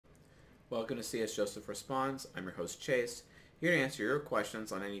Welcome to CS Joseph Responds. I'm your host Chase, here to answer your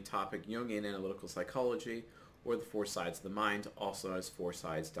questions on any topic Jungian analytical psychology or the four sides of the mind, also known as four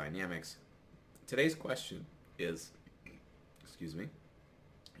sides dynamics. Today's question is,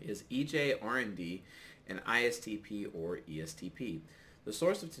 is EJ-RND an ISTP or ESTP? The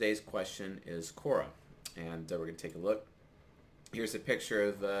source of today's question is Quora, and we're going to take a look. Here's a picture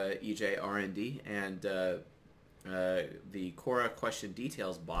of EJ-RND, and the Quora question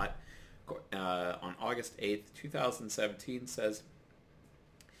details bot on August 8th, 2017 says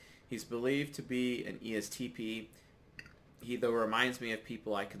he's believed to be an ESTP. He, though, reminds me of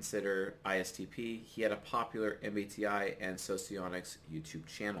people I consider ISTP. He had a popular MBTI and Socionics YouTube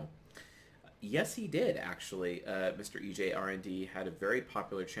channel. Yes, he did, actually. Mr. EJ-RND had a very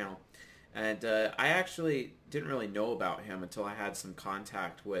popular channel. And I actually didn't really know about him until I had some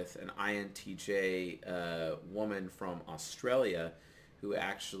contact with an INTJ woman from Australia who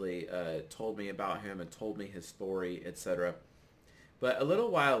actually told me about him and told me his story, etc. But a little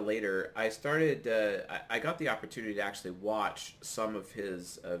while later, I got the opportunity to actually watch some of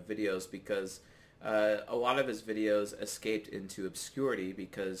his videos because a lot of his videos escaped into obscurity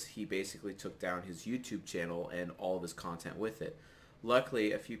because he basically took down his YouTube channel and all of his content with it.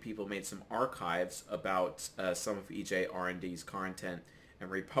 Luckily, a few people made some archives about some of EJ-RND's content and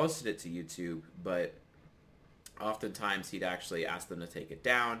reposted it to YouTube, but oftentimes he'd actually ask them to take it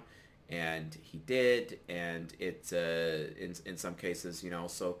down, and he did, and it's in some cases,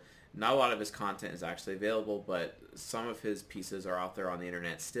 so not a lot of his content is actually available, but some of his pieces are out there on the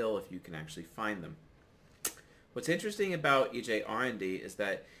internet still if you can actually find them. What's interesting about EJ-RND is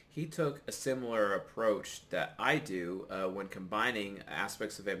that he took a similar approach that I do when combining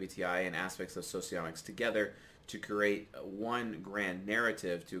aspects of MBTI and aspects of Socionics together to create one grand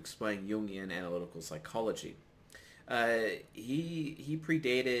narrative to explain Jungian analytical psychology. He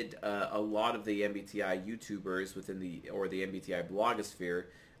predated a lot of the MBTI YouTubers within the MBTI blogosphere,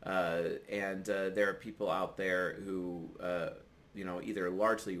 and there are people out there who either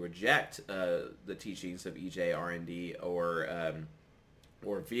largely reject the teachings of EJ-RND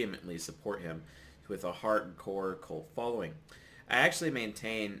or vehemently support him with a hardcore cult following. I actually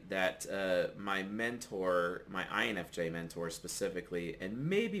maintain that my mentor, my INFJ mentor specifically, and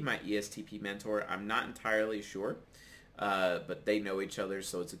maybe my ESTP mentor, I'm not entirely sure, but they know each other,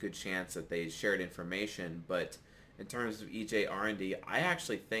 so it's a good chance that they shared information. But in terms of EJ-RND, I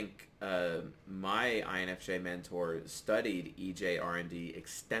actually think my INFJ mentor studied EJ-RND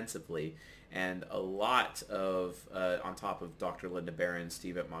extensively, and a lot of, on top of Dr. Linda Barron,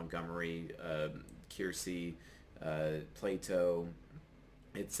 Steve Montgomery, Kiersey, Plato,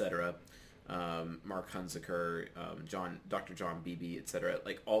 etc., Mark Hunziker, Dr. John Beebe, etc.,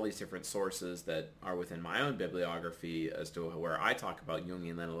 like all these different sources that are within my own bibliography as to where I talk about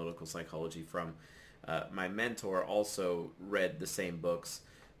Jungian analytical psychology from. My mentor also read the same books,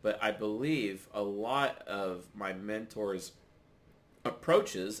 but I believe a lot of my mentor's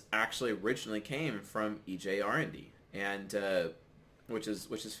approaches actually originally came from EJ-RND, and which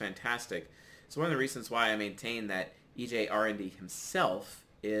is fantastic. It's one of the reasons why I maintain that EJ-RND himself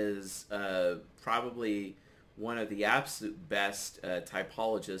is probably one of the absolute best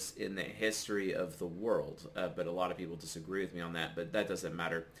typologists in the history of the world, but a lot of people disagree with me on that, but that doesn't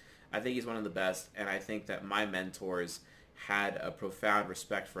matter. I think he's one of the best, and I think that my mentors had a profound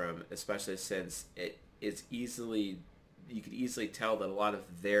respect for him, especially since you could easily tell that a lot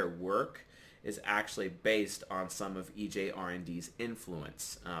of their work is actually based on some of EJ-RND's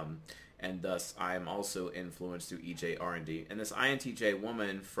influence. And thus I am also influenced through EJ-RND. And this INTJ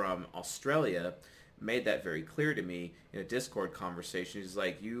woman from Australia made that very clear to me in a Discord conversation. She's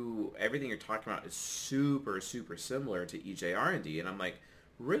like, everything you're talking about is super, super similar to EJ-RND. And I'm like,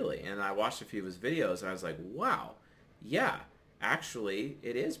 really? And I watched a few of his videos and I was like, wow, yeah, actually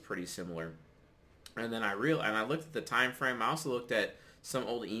it is pretty similar. And then I looked at the time frame. I also looked at some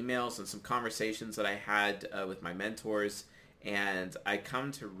old emails and some conversations that I had with my mentors, and I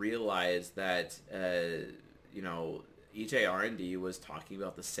come to realize that EJ-RND was talking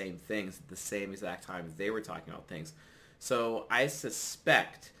about the same things at the same exact time they were talking about things. So I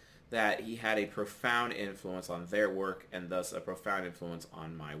suspect that he had a profound influence on their work and thus a profound influence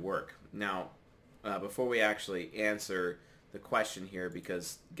on my work. Now, before we actually answer the question here,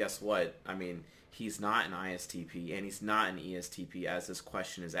 because guess what? I mean, he's not an ISTP and he's not an ESTP as this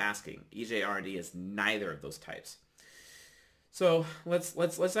question is asking. EJ-RND is neither of those types. So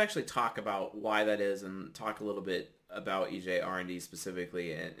let's actually talk about why that is and talk a little bit about EJ-RND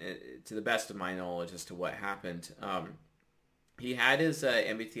specifically and to the best of my knowledge as to what happened. He had his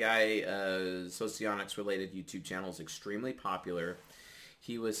MBTI Socionics related YouTube channels extremely popular.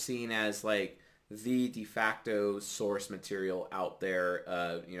 he was seen as like the de facto source material out there,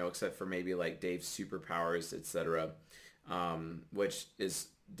 except for maybe like Dave's Superpowers, etc. Which is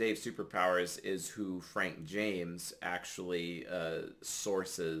Dave's Superpowers is who Frank James actually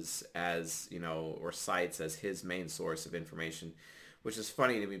sources as, or cites as his main source of information, which is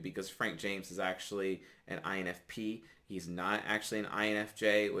funny to me because Frank James is actually an INFP. He's not actually an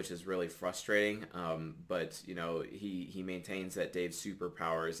INFJ, which is really frustrating. But he maintains that Dave's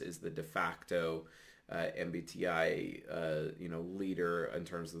Superpowers is the de facto MBTI leader in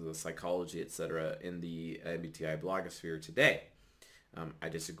terms of the psychology, etc. in the MBTI blogosphere today. I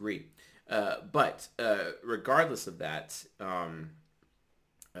disagree. But regardless of that,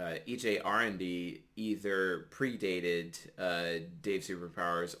 EJ R&D either predated Dave's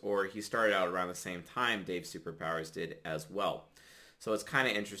Superpowers, or he started out around the same time Dave's Superpowers did as well. So it's kind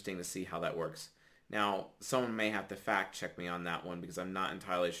of interesting to see how that works. Now, someone may have to fact check me on that one because I'm not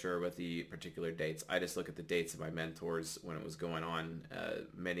entirely sure with the particular dates. I just look at the dates of my mentors when it was going on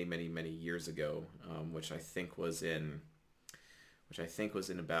many, many, many years ago, which I think was in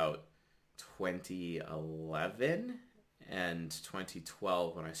about 2011 and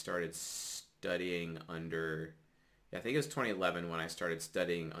 2012 when I started studying under, I think it was 2011 when I started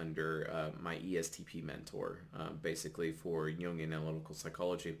studying under my ESTP mentor, basically for Jungian analytical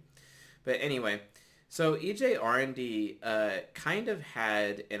psychology. But anyway, so EJ R&D kind of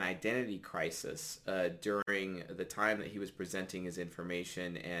had an identity crisis during the time that he was presenting his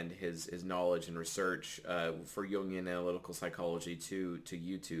information and his knowledge and research for Jungian analytical psychology to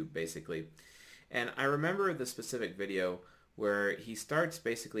YouTube, basically. And I remember the specific video where he starts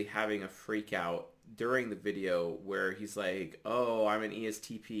basically having a freak out during the video where he's like, oh, I'm an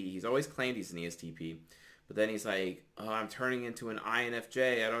ESTP. He's always claimed he's an ESTP. But then he's like, oh, I'm turning into an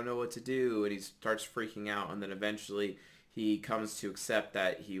INFJ. I don't know what to do. And he starts freaking out. And then eventually he comes to accept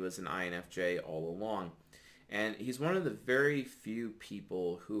that he was an INFJ all along. And he's one of the very few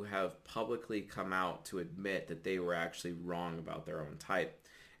people who have publicly come out to admit that they were actually wrong about their own type.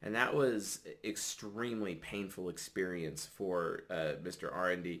 And that was extremely painful experience for Mr.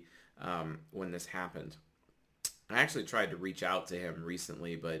 R&D when this happened. I actually tried to reach out to him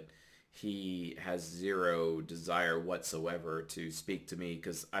recently, but he has zero desire whatsoever to speak to me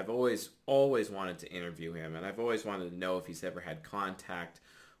because I've always wanted to interview him, and I've always wanted to know if he's ever had contact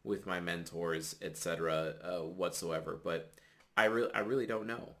with my mentors, etc. Whatsoever. But I really don't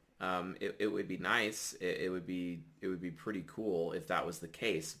know. It would be nice. It would be pretty cool if that was the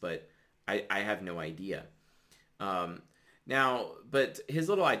case, but I have no idea. Now, but his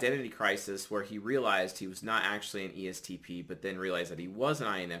little identity crisis where he realized he was not actually an ESTP, but then realized that he was an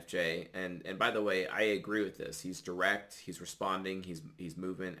INFJ. And by the way, I agree with this. He's direct. He's responding. He's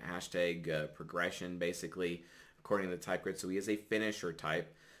movement. Hashtag progression, basically, according to the type grid. So he is a finisher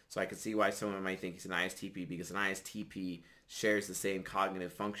type. So I can see why someone might think he's an ISTP because an ISTP shares the same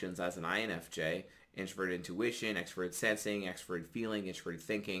cognitive functions as an INFJ. Introverted intuition, extroverted sensing, extroverted feeling, introverted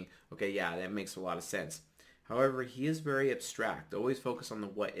thinking. Okay, yeah, that makes a lot of sense. However, he is very abstract, always focused on the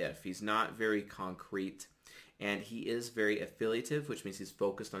what if. He's not very concrete, and he is very affiliative, which means he's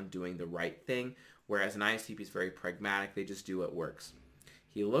focused on doing the right thing, whereas an ISTP is very pragmatic. They just do what works.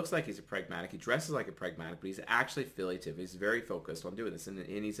 He looks like he's a pragmatic. He dresses like a pragmatic, but he's actually affiliative. He's very focused on doing this, and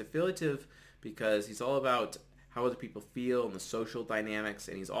he's affiliative because he's all about how other people feel and the social dynamics,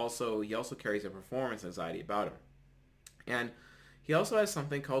 and he also carries a performance anxiety about him. And he also has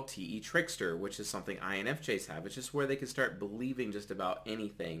something called TE Trickster, which is something INFJs have. It's just where they can start believing just about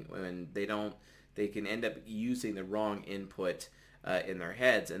anything when they can end up using the wrong input in their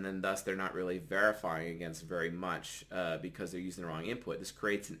heads, and then thus they're not really verifying against very much because they're using the wrong input. This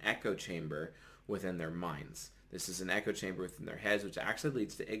creates an echo chamber within their minds. This is an echo chamber within their heads, which actually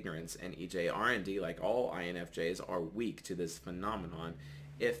leads to ignorance, and EJ R&D, like all INFJs, are weak to this phenomenon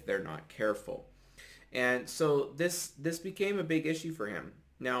if they're not careful. And so this became a big issue for him.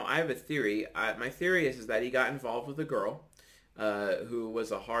 Now, I have a theory. My theory is that he got involved with a girl who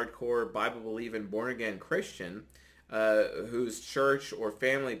was a hardcore Bible-believing, born-again Christian whose church or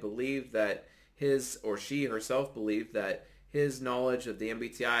family believed that she herself believed that his knowledge of the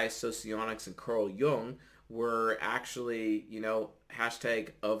MBTI, socionics, and Carl Jung were actually,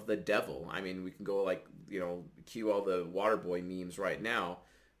 hashtag of the devil. I mean, we can go cue all the Waterboy memes right now.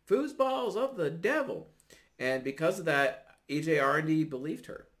 Foosballs of the devil. And because of that, EJ R&D believed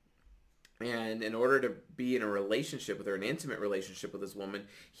her. And in order to be in a relationship with her, an intimate relationship with this woman,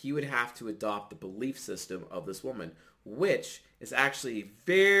 he would have to adopt the belief system of this woman, which is actually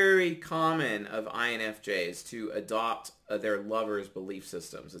very common of INFJs to adopt their lovers' belief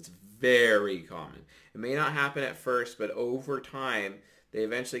systems. It's very common. It may not happen at first, but over time, they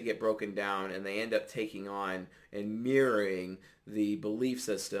eventually get broken down and they end up taking on and mirroring the belief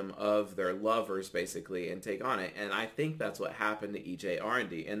system of their lovers basically and take on it. And I think that's what happened to E.J.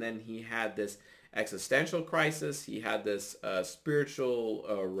 Arendty. And then he had this existential crisis, he had this spiritual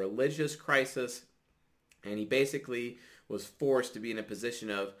religious crisis, and he basically was forced to be in a position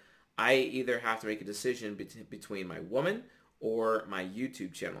of, I either have to make a decision between my woman or my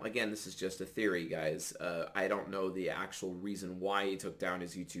YouTube channel. Again, this is just a theory, guys. I don't know the actual reason why he took down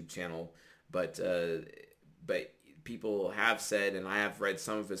his YouTube channel, but people have said, and I have read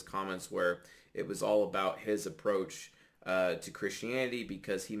some of his comments where it was all about his approach to Christianity,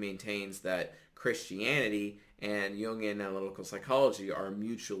 because he maintains that Christianity and Jungian analytical psychology are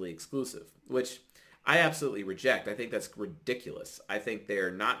mutually exclusive, which I absolutely reject. I think that's ridiculous. I think they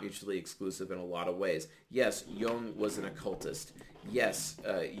are not mutually exclusive in a lot of ways. Yes, Jung was an occultist. Yes,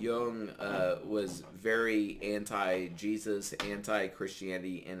 Jung was very anti-Jesus,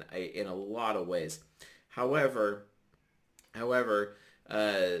 anti-Christianity in a lot of ways. However,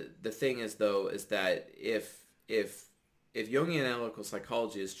 the thing is, though, is that if Jungian analytical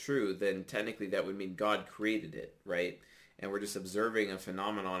psychology is true, then technically that would mean God created it, right? And we're just observing a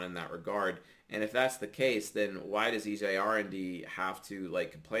phenomenon in that regard. And if that's the case, then why does E.J. Arendty have to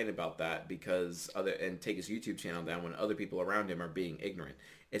complain about that and take his YouTube channel down when other people around him are being ignorant?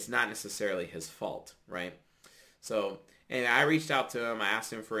 It's not necessarily his fault, right? So, and I reached out to him. I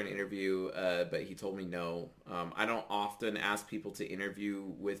asked him for an interview, but he told me no. I don't often ask people to interview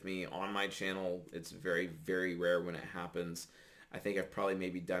with me on my channel. It's very, very rare when it happens. I think I've probably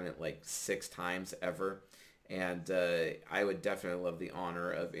maybe done it 6 times ever. And I would definitely love the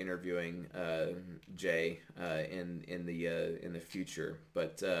honor of interviewing Jay in the future.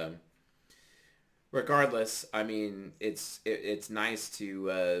 But regardless, I mean, it's nice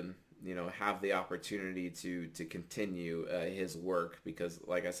to have the opportunity to continue his work, because,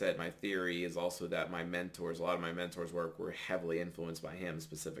 like I said, my theory is also that a lot of my mentors' work were heavily influenced by him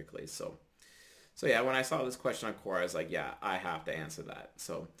specifically. So yeah, when I saw this question on Quora, I was like, yeah, I have to answer that.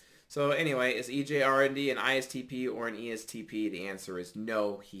 So anyway, is E.J. Arendty an ISTP or an ESTP? The answer is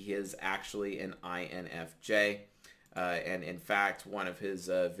no. He is actually an INFJ. And in fact, one of his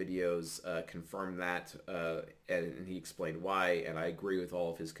videos confirmed that, and he explained why, and I agree with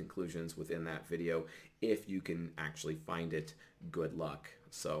all of his conclusions within that video. If you can actually find it, good luck.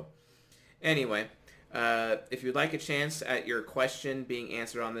 So anyway, if you'd like a chance at your question being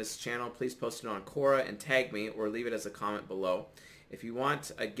answered on this channel, please post it on Quora and tag me, or leave it as a comment below. If you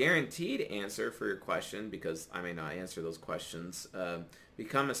want a guaranteed answer for your question, because I may not answer those questions,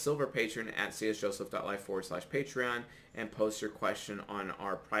 become a silver patron at csjoseph.life/Patreon and post your question on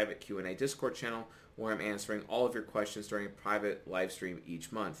our private Q&A Discord channel, where I'm answering all of your questions during a private live stream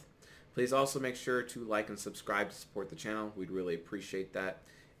each month. Please also make sure to like and subscribe to support the channel. We'd really appreciate that.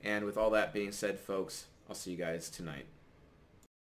 And with all that being said, folks, I'll see you guys tonight.